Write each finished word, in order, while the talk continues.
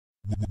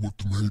What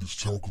the haters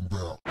talking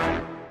about?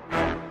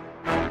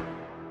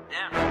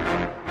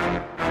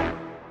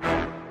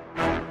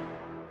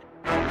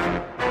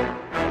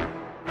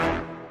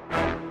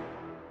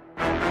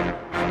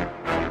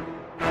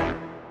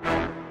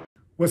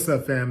 What's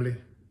up, family?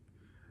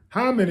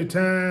 How many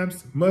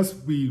times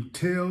must we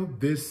tell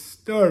this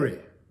story?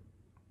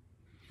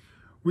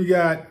 We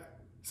got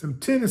some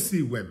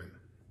Tennessee women.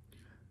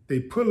 They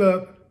pull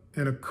up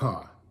in a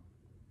car,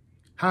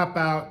 hop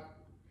out.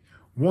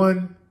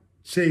 One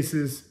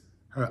chases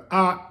her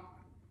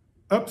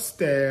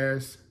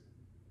upstairs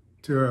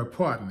to her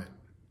apartment.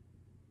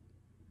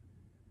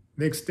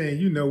 Next thing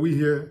you know, we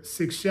hear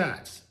 6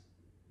 shots.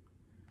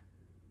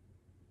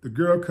 The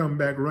girl come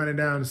back running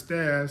down the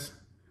stairs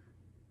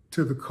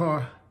to the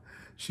car.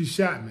 She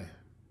shot me.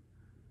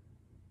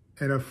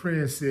 And her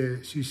friend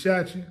said, "She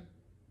shot you?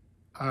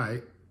 All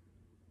right."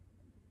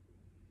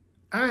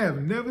 I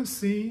have never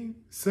seen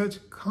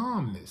such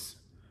calmness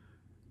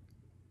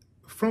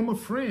from a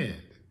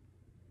friend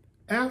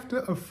after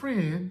a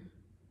friend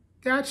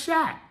got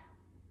shot.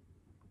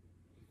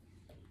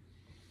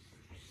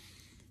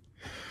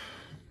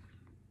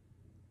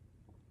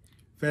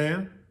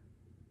 Fam,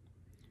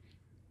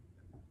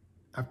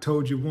 I've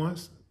told you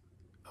once,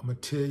 I'm gonna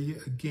tell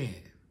you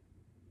again.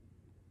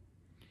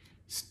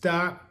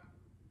 Stop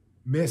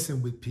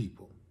messing with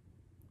people.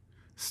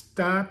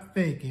 Stop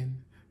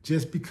thinking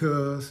just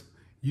because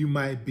you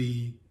might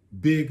be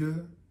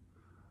bigger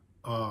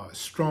or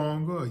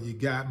stronger, or you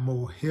got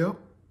more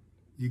help,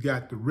 you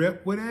got the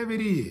rep, whatever it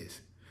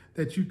is,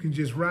 that you can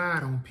just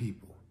ride on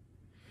people.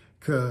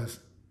 Because,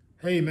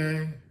 hey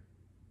man,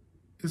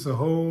 it's a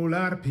whole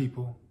lot of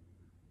people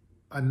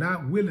are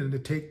not willing to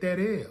take that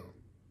L.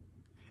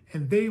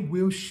 And they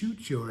will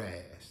shoot your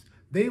ass.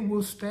 They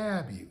will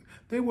stab you.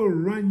 They will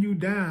run you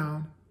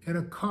down in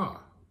a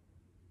car.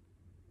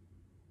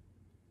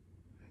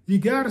 You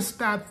gotta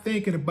stop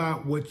thinking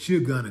about what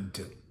you're gonna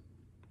do.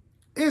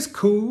 It's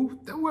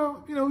cool.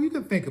 Well, you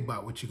can think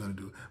about what you're gonna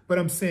do. But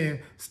I'm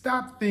saying,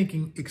 stop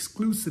thinking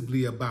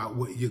exclusively about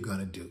what you're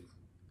gonna do.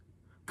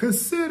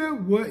 Consider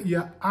what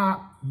your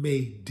op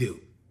may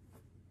do.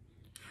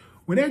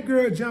 When that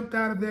girl jumped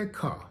out of that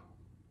car,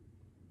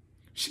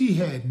 she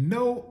had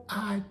no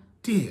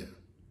idea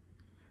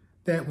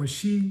that when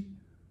she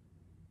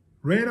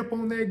ran up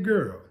on that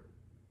girl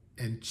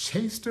and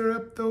chased her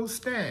up those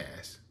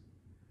stairs,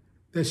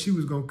 that she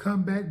was gonna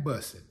come back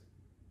busting.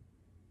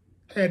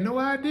 Had no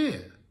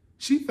idea.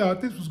 She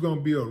thought this was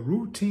gonna be a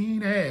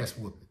routine ass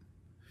whooping.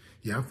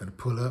 Yeah, I'm finna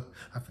pull up.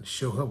 I'm finna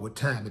show her what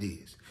time it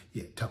is.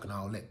 Yeah, talking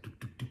all that.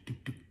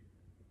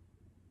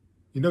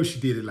 You know she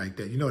did it like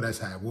that. You know that's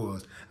how it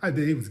was.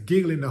 It was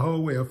giggling the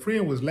whole way. Her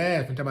friend was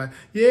laughing, talking about,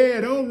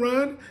 yeah, don't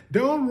run.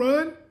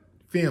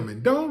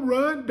 Filming, don't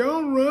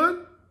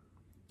run.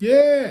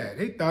 Yeah,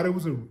 they thought it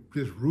was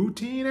just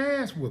routine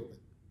ass whooping.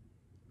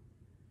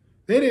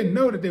 They didn't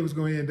know that they was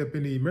going to end up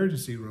in the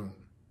emergency room.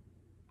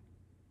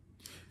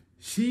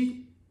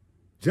 She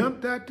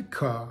jumped out the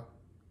car,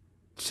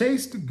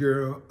 chased the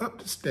girl up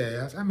the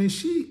stairs. I mean,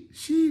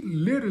 she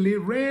literally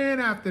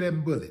ran after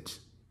them bullets.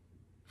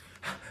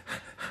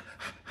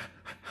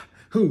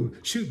 Who?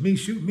 Shoot me,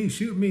 shoot me,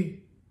 shoot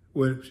me.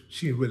 Well,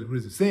 she really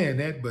wasn't saying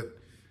that, but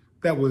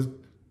that was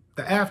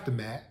the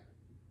aftermath.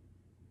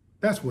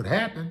 That's what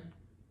happened.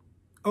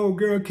 Old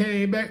girl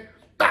came back,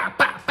 pop,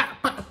 pop,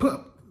 pop, pop,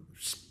 pop.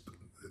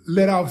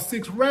 Let off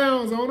 6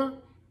 rounds on her.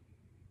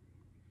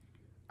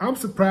 I'm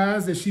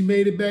surprised that she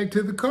made it back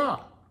to the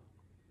car.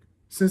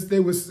 Since they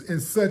was in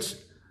such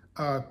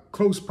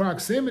close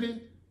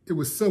proximity, it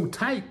was so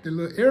tight, the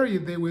little area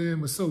they were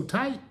in was so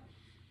tight.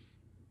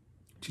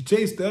 She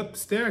chased her up the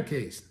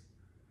staircase.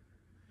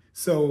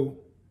 So,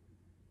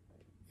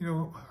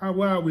 how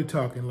wide are we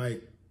talking?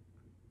 Like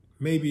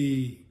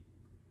maybe,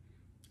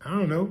 I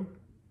don't know,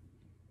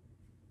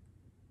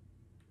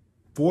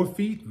 4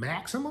 feet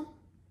maximum?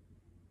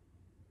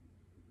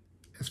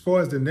 As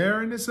far as the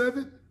narrowness of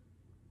it,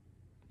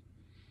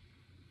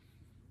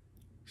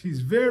 she's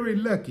very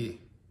lucky.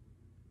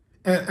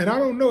 And I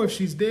don't know if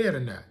she's dead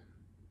or not,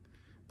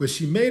 but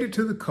she made it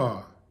to the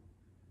car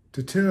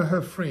to tell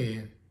her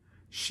friend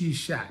she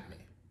shot me.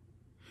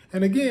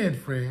 And again,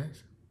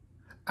 friends,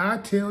 I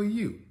tell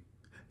you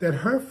that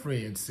her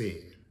friend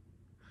said,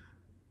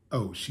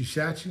 "Oh, she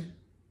shot you?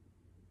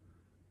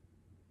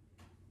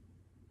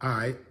 All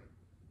right.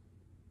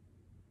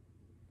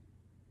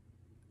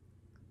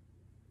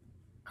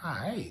 All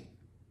right."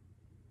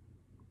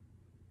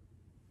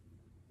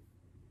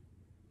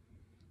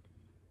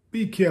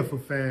 Be careful,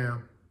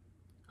 fam,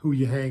 who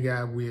you hang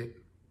out with.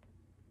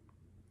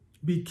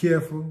 Be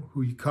careful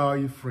who you call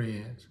your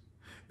friends,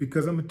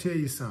 because I'm going to tell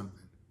you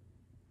something.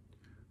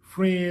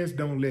 Friends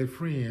don't let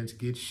friends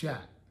get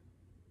shot.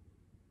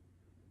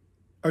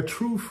 A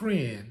true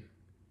friend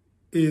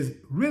is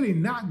really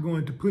not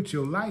going to put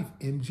your life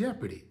in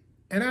jeopardy.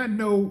 And I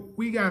know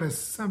we got a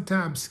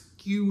sometimes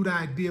skewed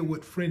idea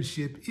what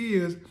friendship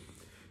is,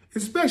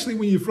 especially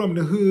when you're from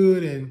the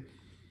hood and,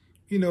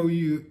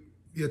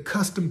 you're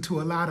accustomed to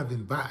a lot of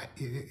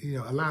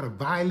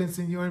violence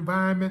in your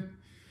environment.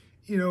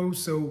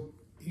 So,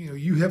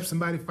 you help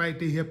somebody fight,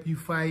 they help you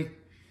fight.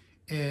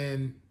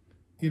 And,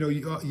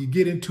 you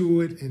get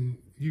into it and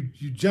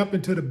you jump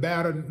into the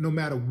battle no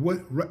matter what,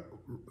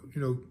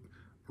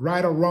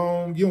 right or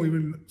wrong.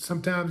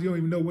 Sometimes you don't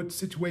even know what the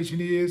situation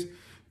is.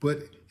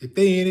 But if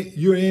they in it,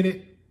 you're in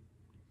it.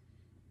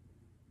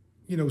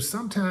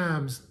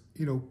 Sometimes,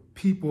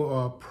 people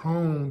are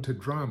prone to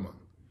drama.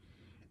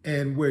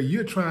 And where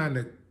you're trying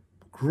to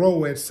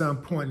grow at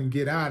some point and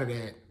get out of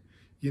that,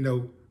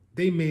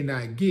 they may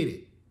not get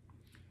it.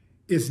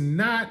 It's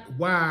not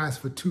wise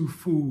for two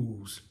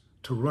fools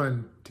to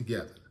run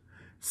together.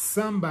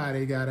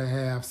 Somebody got to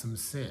have some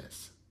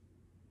sense.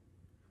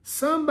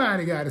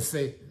 Somebody got to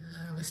say,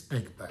 let's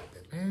think about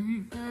that,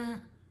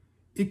 man.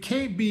 It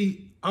can't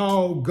be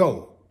all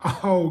go.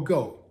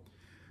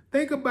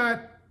 Think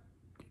about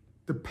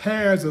the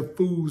pairs of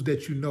fools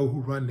that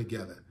who run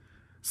together.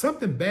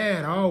 Something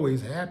bad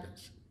always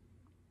happens.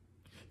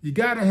 You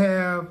got to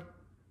have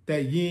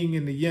that yin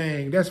and the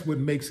yang. That's what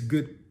makes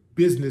good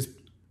business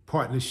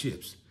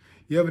partnerships.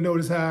 You ever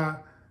notice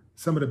how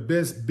some of the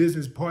best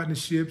business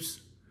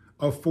partnerships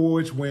are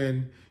forged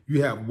when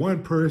you have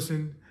one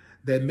person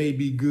that may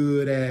be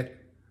good at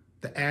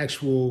the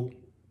actual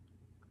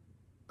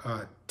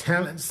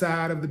talent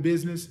side of the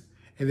business,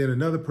 and then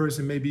another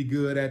person may be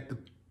good at the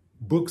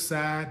book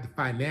side, the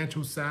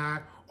financial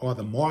side, or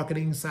the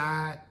marketing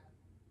side?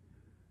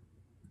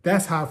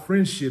 That's how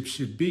friendship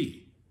should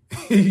be.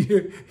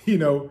 If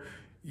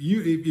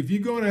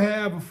you're going to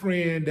have a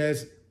friend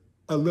that's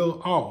a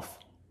little off,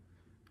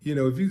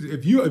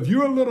 if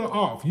you're a little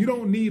off, you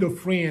don't need a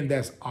friend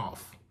that's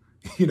off.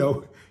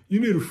 You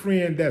need a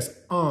friend that's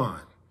on.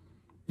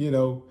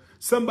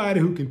 Somebody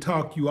who can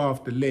talk you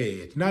off the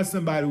ledge, not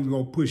somebody who's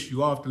going to push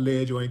you off the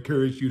ledge or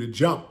encourage you to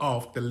jump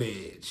off the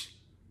ledge.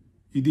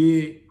 You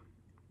did?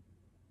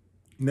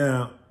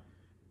 Now,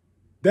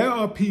 there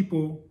are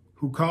people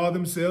who call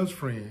themselves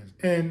friends,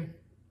 and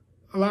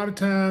a lot of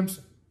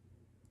times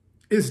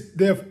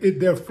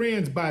they're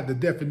friends by the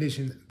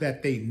definition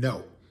that they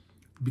know,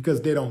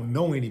 because they don't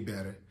know any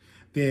better.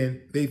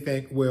 Then they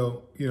think,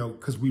 well,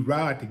 because we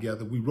ride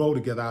together, we roll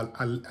together,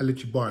 I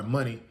let you borrow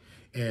money,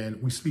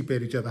 and we sleep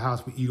at each other's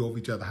house, we eat over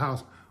each other's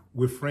house,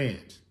 we're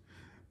friends.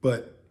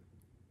 But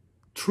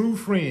true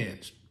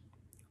friends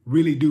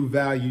really do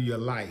value your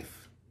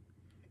life,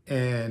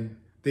 and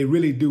they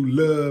really do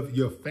love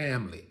your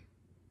family.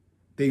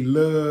 They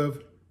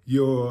love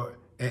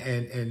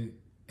and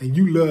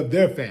you love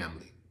their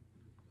family.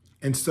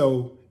 And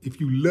so if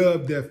you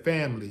love their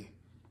family,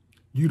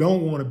 you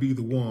don't want to be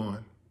the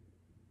one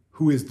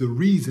who is the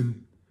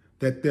reason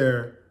that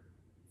their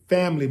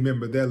family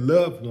member, their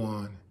loved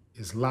one,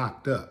 is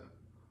locked up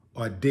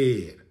or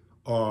dead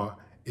or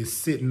is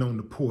sitting on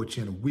the porch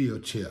in a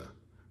wheelchair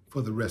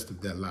for the rest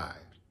of their lives.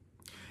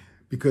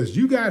 Because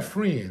you got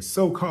friends,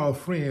 so-called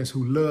friends,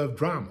 who love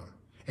drama.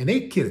 And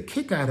they get a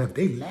kick out of it.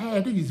 They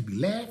laugh. They just be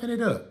laughing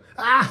it up.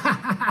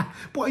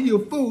 Boy,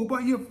 you a fool. Boy,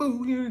 you a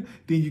fool. Then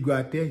you go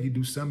out there, you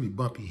do something, you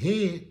bump your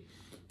head.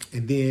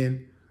 And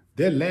then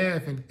they're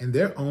laughing and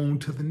they're on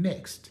to the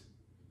next.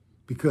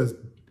 Because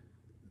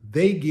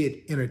they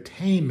get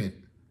entertainment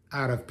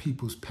out of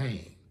people's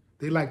pain.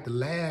 They like to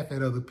laugh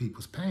at other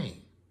people's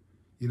pain.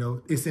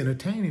 It's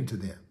entertaining to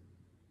them.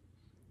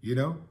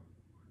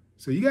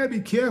 So you got to be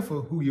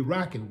careful who you're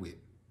rocking with.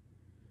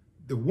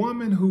 The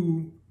woman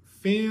who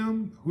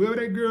filmed, whoever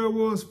that girl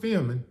was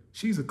filming,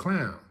 she's a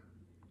clown.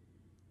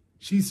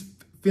 She's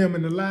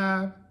filming the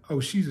live.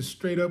 Oh, she's a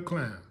straight up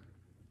clown.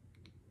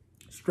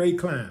 Straight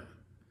clown.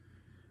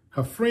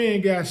 Her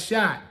friend got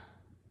shot.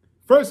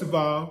 First of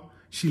all,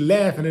 she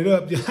laughing it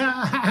up.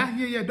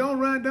 Yeah, don't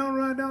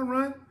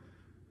run.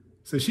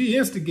 So she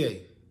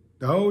instigated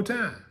the whole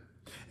time.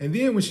 And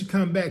then when she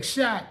come back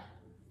shot,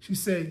 she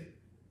said,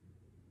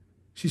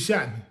 she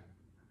shot me.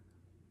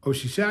 Oh,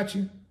 she shot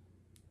you?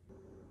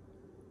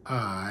 All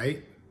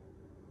right.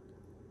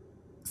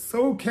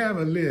 So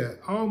cavalier,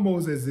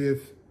 almost as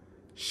if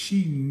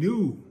she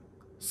knew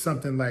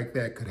something like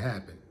that could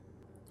happen.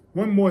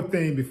 One more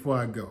thing before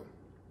I go.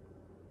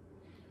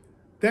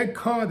 That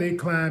car they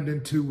climbed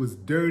into was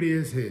dirty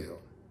as hell.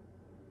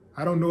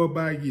 I don't know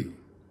about you,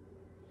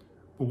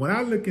 but when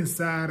I look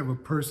inside of a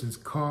person's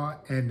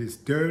car and it's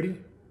dirty,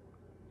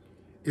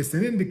 it's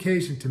an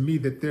indication to me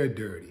that they're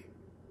dirty.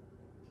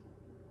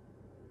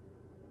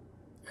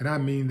 And I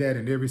mean that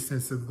in every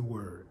sense of the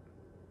word.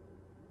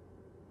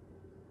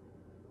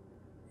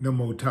 No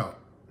more talk.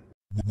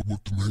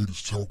 What the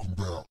haters talking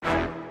about?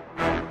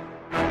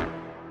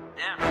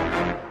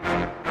 Damn.